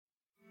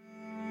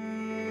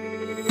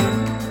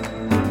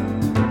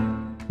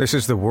This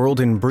is The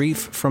World in Brief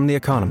from The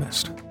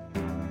Economist.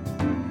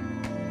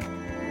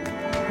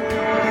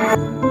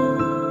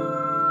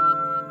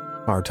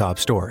 Our top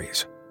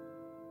stories.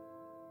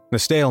 The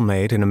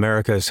stalemate in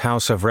America's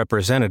House of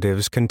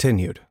Representatives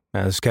continued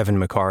as Kevin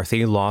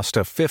McCarthy lost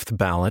a fifth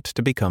ballot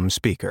to become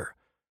Speaker.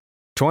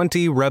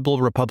 20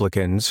 rebel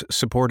Republicans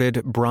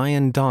supported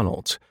Brian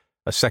Donalds,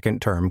 a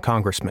second-term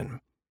congressman.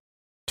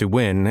 To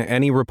win,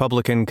 any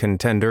Republican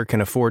contender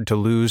can afford to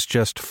lose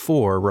just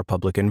 4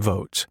 Republican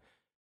votes.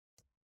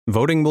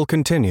 Voting will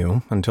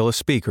continue until a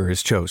Speaker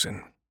is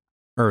chosen.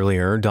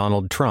 Earlier,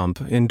 Donald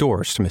Trump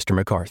endorsed Mr.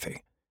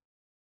 McCarthy.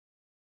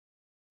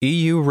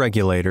 EU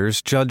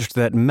regulators judged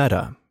that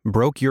Meta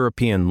broke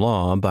European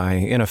law by,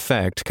 in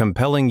effect,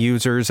 compelling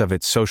users of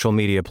its social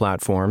media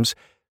platforms,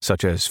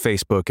 such as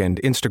Facebook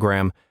and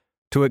Instagram,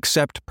 to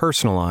accept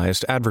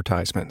personalized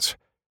advertisements.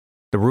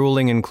 The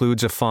ruling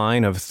includes a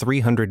fine of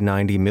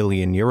 €390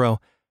 million,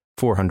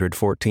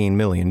 $414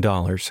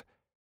 million,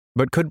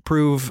 but could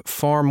prove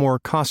far more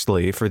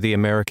costly for the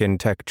American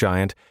tech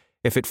giant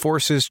if it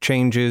forces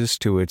changes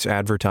to its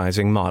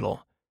advertising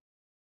model.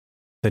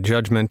 The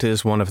judgment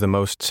is one of the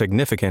most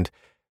significant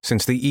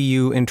since the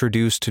EU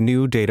introduced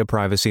new data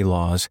privacy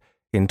laws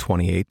in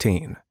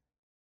 2018.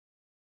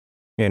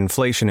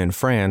 Inflation in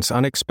France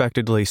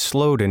unexpectedly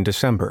slowed in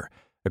December,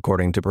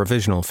 according to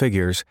provisional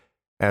figures,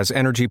 as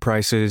energy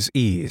prices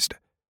eased.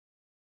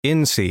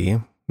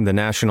 INSEE, the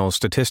National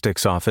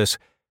Statistics Office,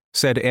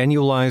 said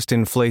annualized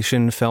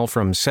inflation fell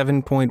from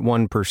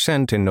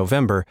 7.1% in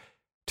November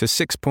to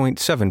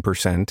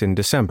 6.7% in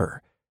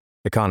December.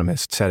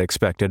 Economists had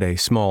expected a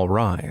small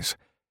rise.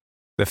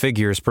 The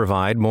figures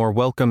provide more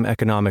welcome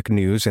economic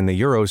news in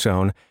the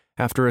Eurozone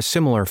after a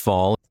similar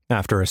fall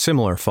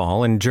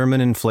in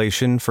German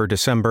inflation for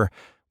December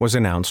was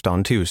announced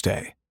on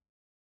Tuesday.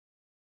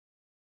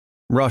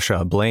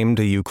 Russia blamed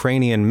a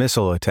Ukrainian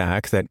missile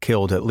attack that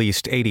killed at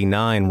least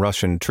 89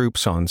 Russian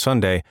troops on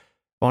Sunday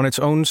on its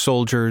own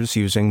soldiers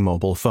using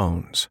mobile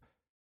phones.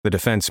 The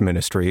Defense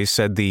Ministry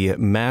said the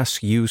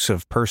mass use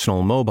of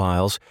personal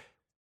mobiles,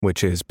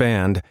 which is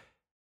banned,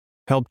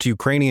 helped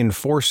Ukrainian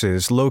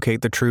forces locate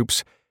the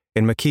troops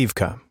in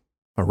Makivka,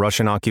 a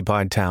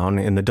Russian-occupied town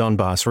in the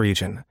Donbas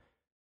region.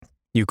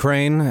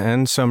 Ukraine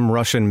and some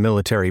Russian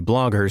military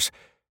bloggers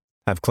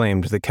have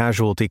claimed the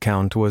casualty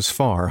count was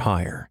far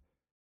higher.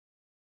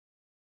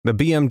 The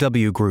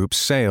BMW Group's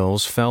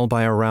sales fell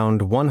by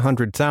around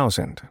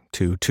 100,000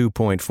 to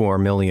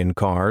 2.4 million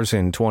cars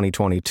in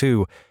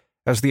 2022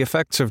 as the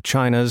effects of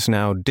China's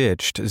now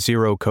ditched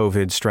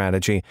zero-COVID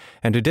strategy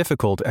and a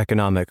difficult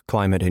economic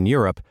climate in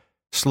Europe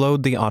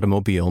slowed the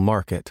automobile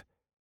market.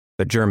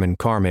 The German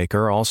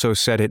carmaker also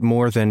said it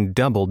more than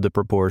doubled the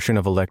proportion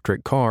of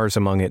electric cars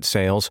among its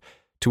sales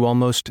to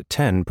almost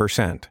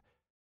 10%.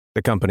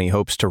 The company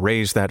hopes to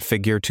raise that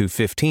figure to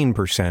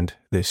 15%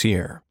 this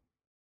year.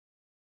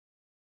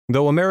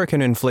 Though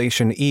American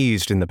inflation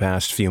eased in the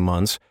past few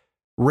months,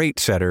 rate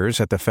setters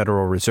at the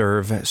Federal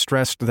Reserve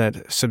stressed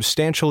that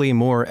substantially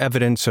more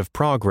evidence of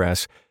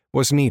progress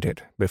was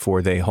needed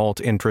before they halt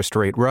interest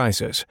rate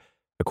rises,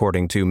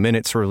 according to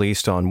minutes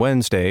released on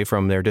Wednesday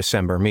from their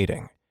December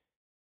meeting.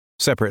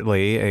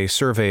 Separately, a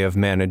survey of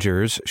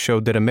managers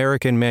showed that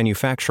American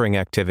manufacturing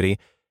activity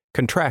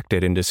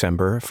contracted in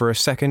December for a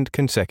second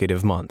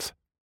consecutive month.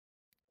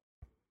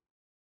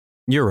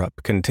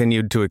 Europe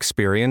continued to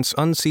experience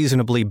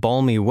unseasonably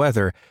balmy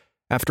weather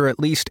after at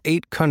least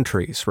 8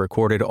 countries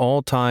recorded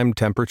all-time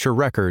temperature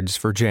records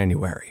for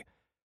January.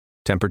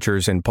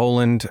 Temperatures in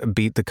Poland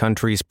beat the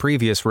country's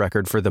previous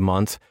record for the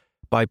month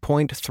by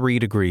 0.3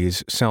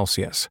 degrees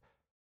Celsius.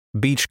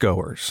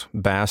 Beachgoers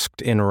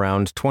basked in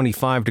around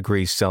 25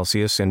 degrees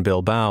Celsius in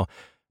Bilbao,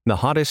 the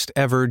hottest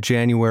ever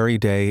January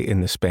day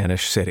in the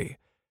Spanish city.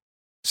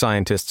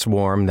 Scientists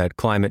warn that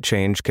climate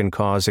change can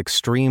cause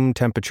extreme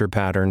temperature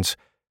patterns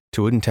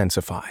to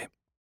intensify.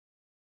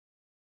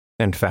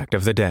 And fact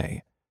of the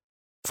day: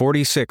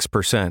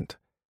 46%.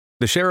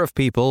 The share of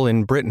people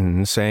in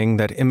Britain saying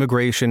that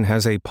immigration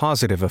has a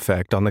positive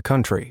effect on the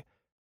country,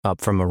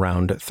 up from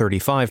around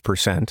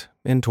 35%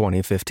 in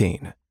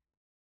 2015.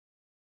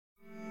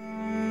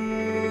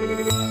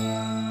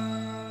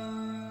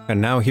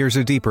 And now here's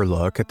a deeper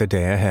look at the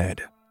day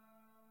ahead.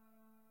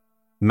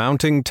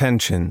 Mounting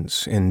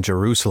tensions in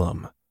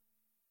Jerusalem.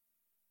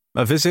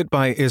 A visit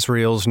by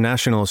Israel's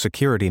national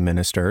security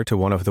minister to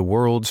one of the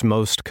world's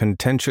most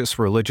contentious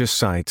religious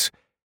sites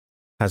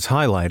has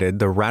highlighted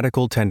the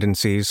radical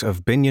tendencies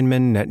of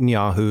Benjamin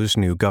Netanyahu's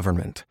new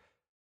government.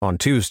 On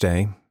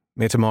Tuesday,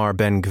 Itamar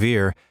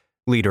Ben-Gvir,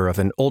 leader of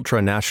an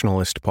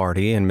ultra-nationalist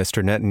party in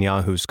Mr.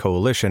 Netanyahu's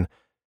coalition,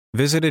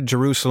 visited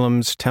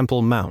Jerusalem's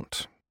Temple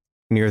Mount,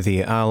 near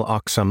the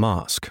Al-Aqsa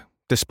Mosque,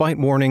 despite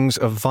warnings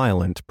of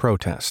violent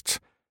protests.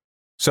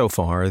 So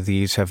far,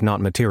 these have not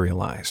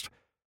materialized,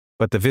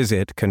 but the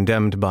visit,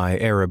 condemned by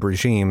Arab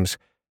regimes,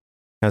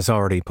 has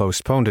already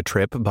postponed a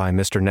trip by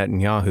Mr.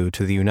 Netanyahu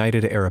to the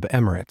United Arab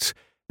Emirates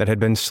that had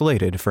been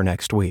slated for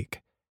next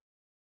week.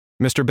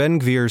 Mr.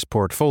 Ben-Gvir's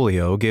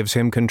portfolio gives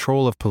him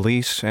control of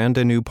police and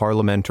a new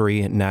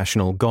parliamentary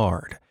National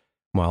Guard,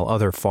 while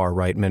other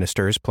far-right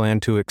ministers plan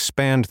to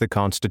expand the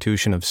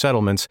constitution of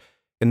settlements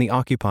in the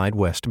occupied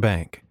West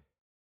Bank.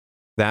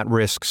 That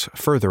risks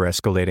further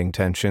escalating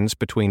tensions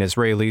between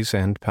Israelis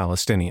and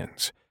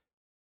Palestinians.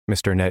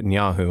 Mr.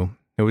 Netanyahu,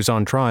 who is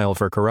on trial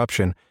for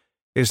corruption,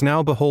 is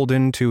now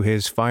beholden to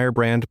his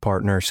firebrand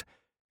partners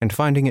and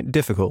finding it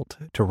difficult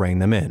to rein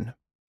them in.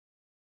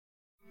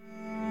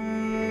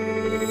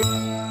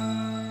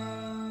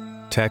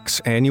 Tech's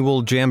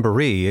annual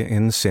jamboree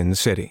in Sin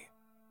City.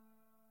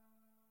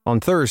 On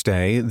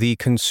Thursday, the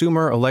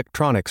Consumer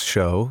Electronics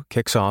Show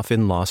kicks off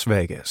in Las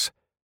Vegas.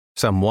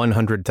 Some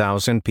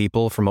 100,000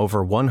 people from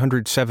over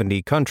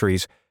 170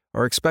 countries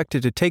are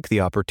expected to take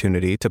the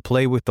opportunity to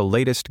play with the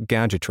latest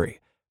gadgetry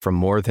from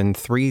more than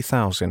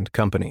 3,000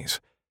 companies.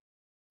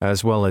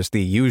 As well as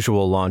the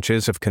usual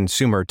launches of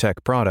consumer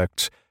tech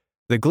products,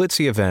 the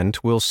glitzy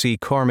event will see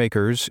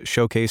carmakers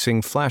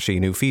showcasing flashy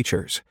new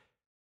features.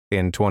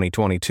 In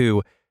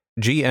 2022,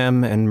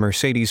 GM and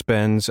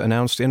Mercedes-Benz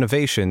announced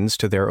innovations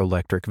to their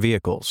electric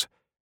vehicles.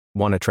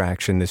 One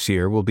attraction this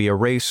year will be a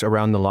race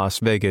around the Las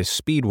Vegas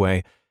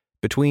Speedway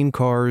between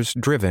cars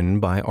driven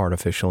by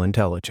artificial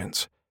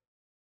intelligence.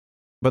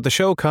 But the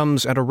show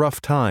comes at a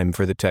rough time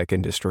for the tech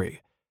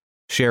industry.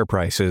 Share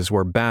prices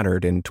were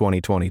battered in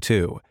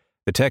 2022.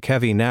 The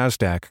tech-heavy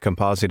NASDAQ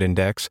Composite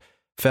Index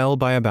fell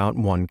by about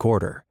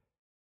 1/4.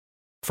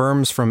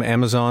 Firms from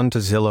Amazon to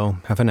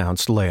Zillow have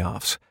announced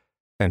layoffs,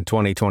 and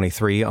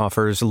 2023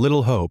 offers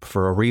little hope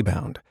for a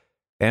rebound.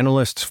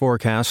 Analysts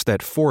forecast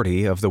that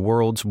 40 of the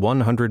world's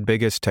 100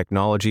 biggest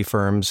technology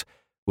firms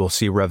will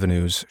see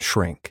revenues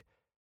shrink.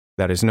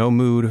 That is no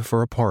mood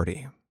for a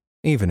party,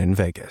 even in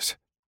Vegas.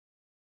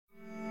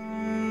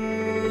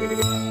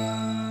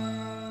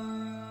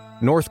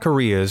 North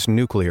Korea's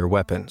nuclear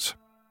weapons.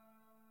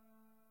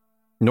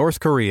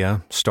 North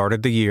Korea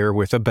started the year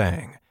with a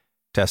bang,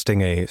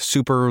 testing a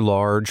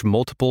super-large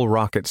multiple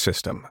rocket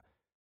system.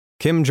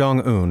 Kim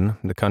Jong-un,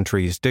 the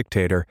country's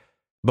dictator,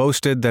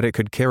 boasted that it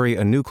could carry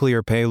a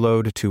nuclear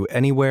payload to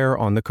anywhere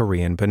on the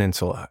Korean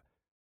peninsula.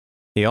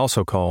 He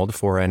also called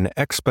for an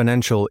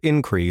exponential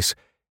increase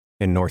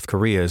in North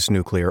Korea's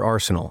nuclear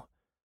arsenal.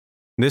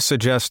 This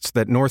suggests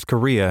that North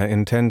Korea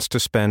intends to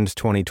spend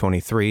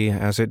 2023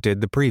 as it did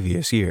the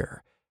previous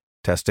year,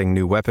 testing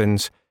new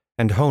weapons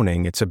and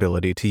honing its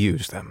ability to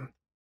use them.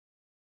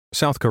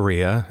 South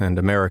Korea and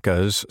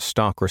America's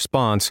stock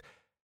response,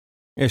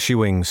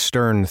 issuing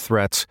stern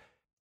threats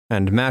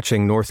and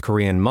matching North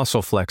Korean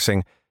muscle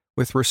flexing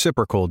with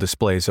reciprocal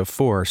displays of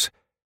force,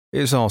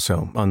 is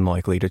also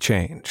unlikely to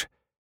change.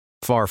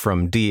 Far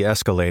from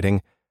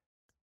de-escalating,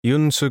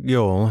 Yoon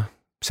Suk-yeol,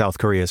 South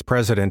Korea's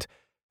president,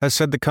 has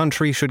said the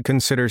country should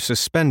consider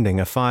suspending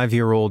a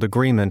 5-year-old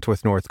agreement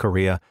with North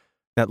Korea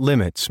that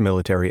limits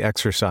military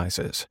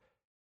exercises.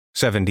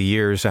 70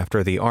 years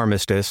after the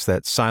armistice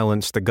that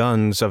silenced the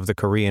guns of the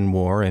Korean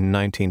War in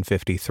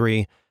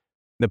 1953,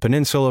 the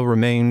peninsula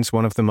remains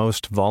one of the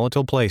most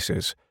volatile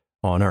places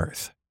on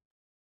Earth.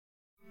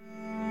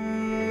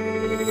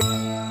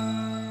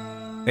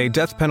 A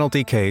death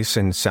penalty case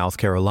in South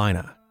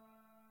Carolina.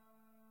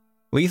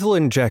 Lethal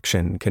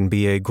injection can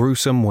be a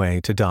gruesome way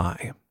to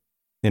die.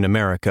 In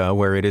America,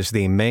 where it is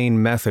the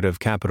main method of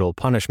capital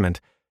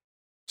punishment,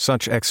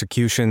 such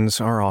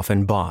executions are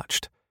often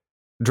botched.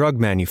 Drug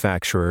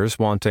manufacturers,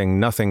 wanting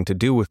nothing to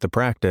do with the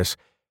practice,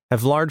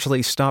 have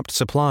largely stopped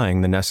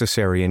supplying the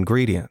necessary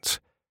ingredients.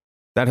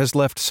 That has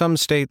left some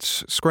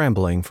states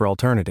scrambling for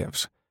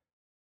alternatives.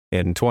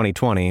 In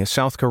 2020,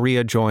 South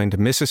Korea joined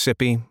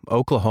Mississippi,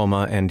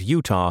 Oklahoma, and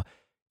Utah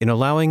in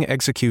allowing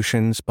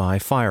executions by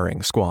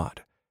firing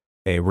squad,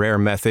 a rare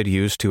method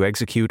used to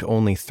execute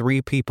only 3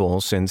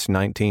 people since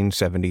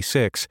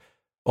 1976,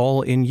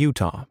 all in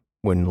Utah,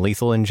 when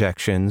lethal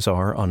injections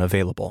are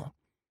unavailable.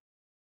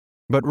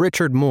 But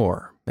Richard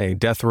Moore, a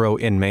death row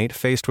inmate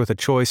faced with a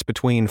choice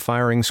between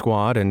firing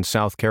squad and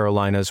South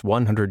Carolina's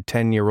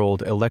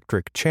 110-year-old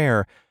electric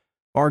chair,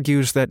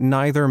 argues that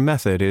neither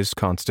method is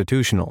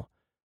constitutional.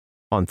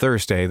 On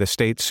Thursday, the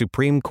state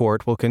Supreme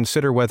Court will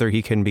consider whether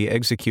he can be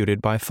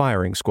executed by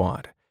firing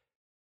squad.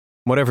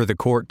 Whatever the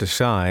court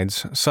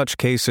decides, such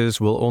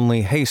cases will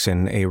only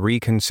hasten a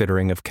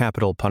reconsidering of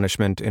capital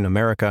punishment in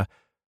America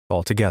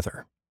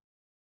altogether.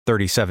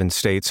 37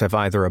 states have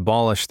either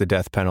abolished the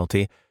death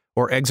penalty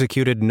or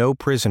executed no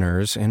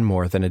prisoners in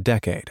more than a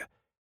decade.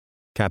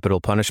 Capital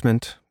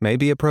punishment may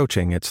be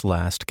approaching its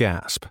last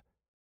gasp.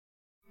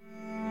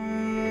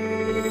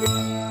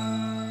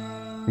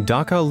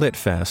 Dhaka Lit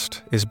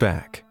Fest is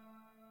back.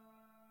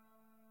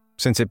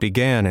 Since it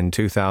began in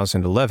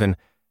 2011,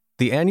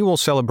 the annual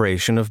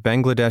celebration of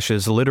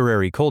Bangladesh's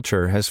literary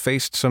culture has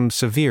faced some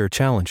severe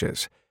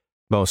challenges.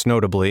 Most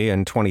notably,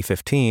 in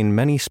 2015,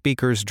 many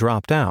speakers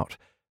dropped out,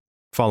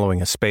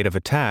 following a spate of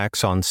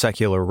attacks on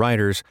secular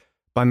writers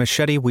by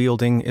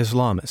machete-wielding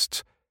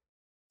Islamists.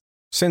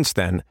 Since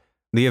then,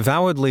 the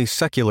avowedly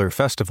secular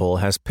festival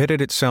has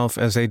pitted itself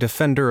as a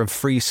defender of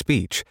free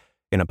speech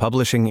in a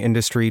publishing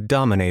industry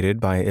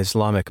dominated by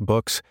Islamic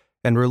books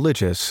and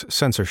religious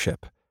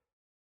censorship.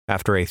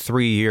 After a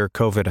 3-year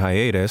COVID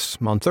hiatus,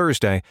 on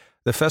Thursday,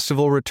 the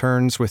festival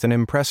returns with an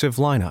impressive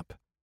lineup.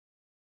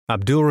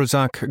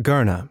 Abdulrazak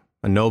Gurnah,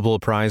 a Nobel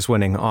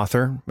Prize-winning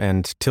author,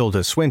 and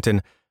Tilda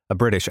Swinton, a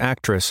British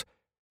actress,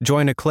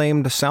 join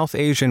acclaimed South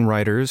Asian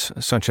writers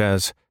such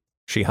as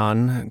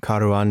Shihan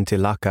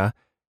Karuantilaka,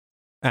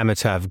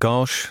 Amitav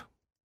Ghosh,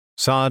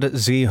 Saad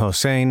Z.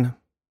 Hossain,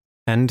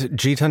 and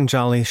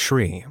Gitanjali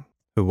Sri,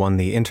 who won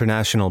the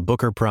International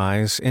Booker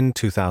Prize in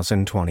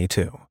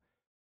 2022.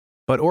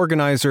 But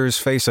organizers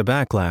face a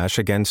backlash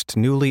against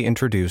newly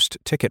introduced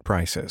ticket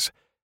prices,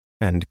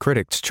 and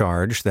critics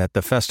charge that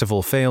the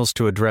festival fails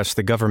to address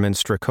the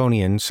government's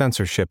draconian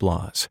censorship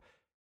laws.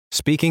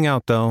 Speaking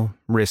out, though,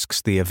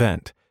 risks the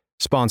event,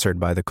 sponsored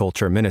by the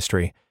Culture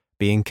Ministry,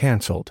 being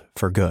canceled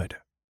for good.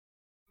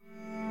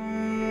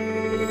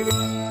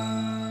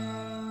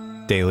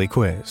 Daily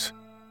Quiz.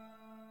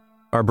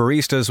 Our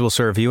baristas will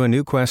serve you a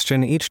new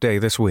question each day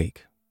this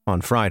week.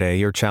 On Friday,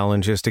 your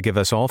challenge is to give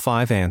us all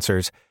 5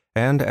 answers,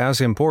 and, as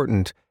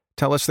important,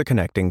 tell us the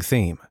connecting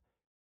theme.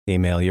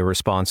 Email your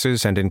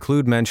responses and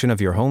include mention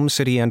of your home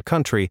city and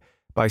country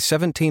by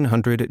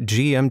 1700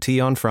 GMT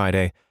on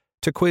Friday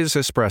to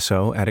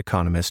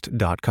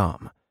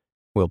quizespresso@economist.com.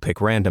 We'll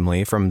pick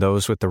randomly from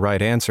those with the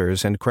right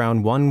answers and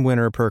crown one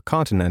winner per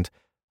continent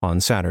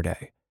on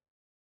Saturday.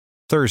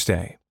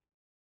 Thursday.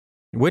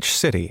 Which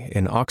city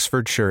in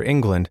Oxfordshire,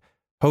 England,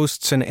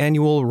 hosts an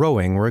annual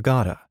rowing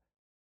regatta?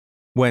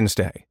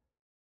 Wednesday.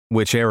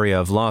 Which area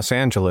of Los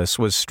Angeles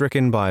was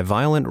stricken by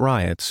violent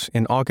riots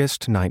in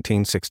August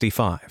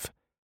 1965?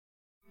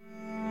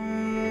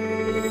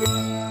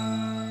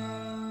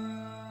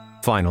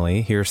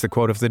 Finally, here's the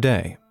quote of the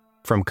day,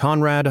 from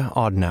Konrad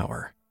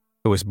Adenauer,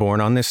 who was born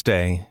on this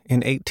day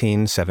in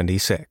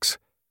 1876.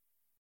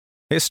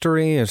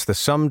 History is the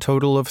sum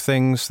total of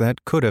things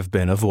that could have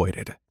been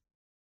avoided.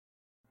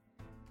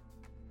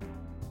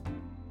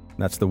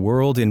 That's the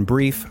world in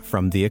brief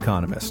from The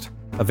Economist,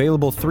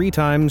 available 3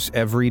 times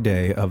every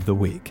day of the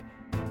week.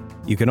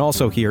 You can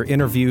also hear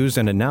interviews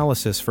and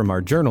analysis from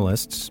our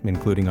journalists,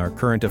 including our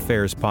current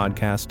affairs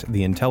podcast,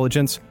 The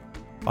Intelligence,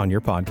 on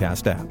your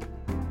podcast app.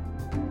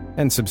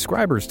 And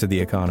subscribers to The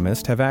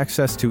Economist have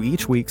access to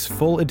each week's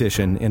full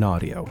edition in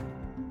audio.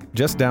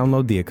 Just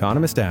download the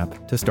Economist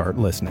app to start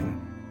listening.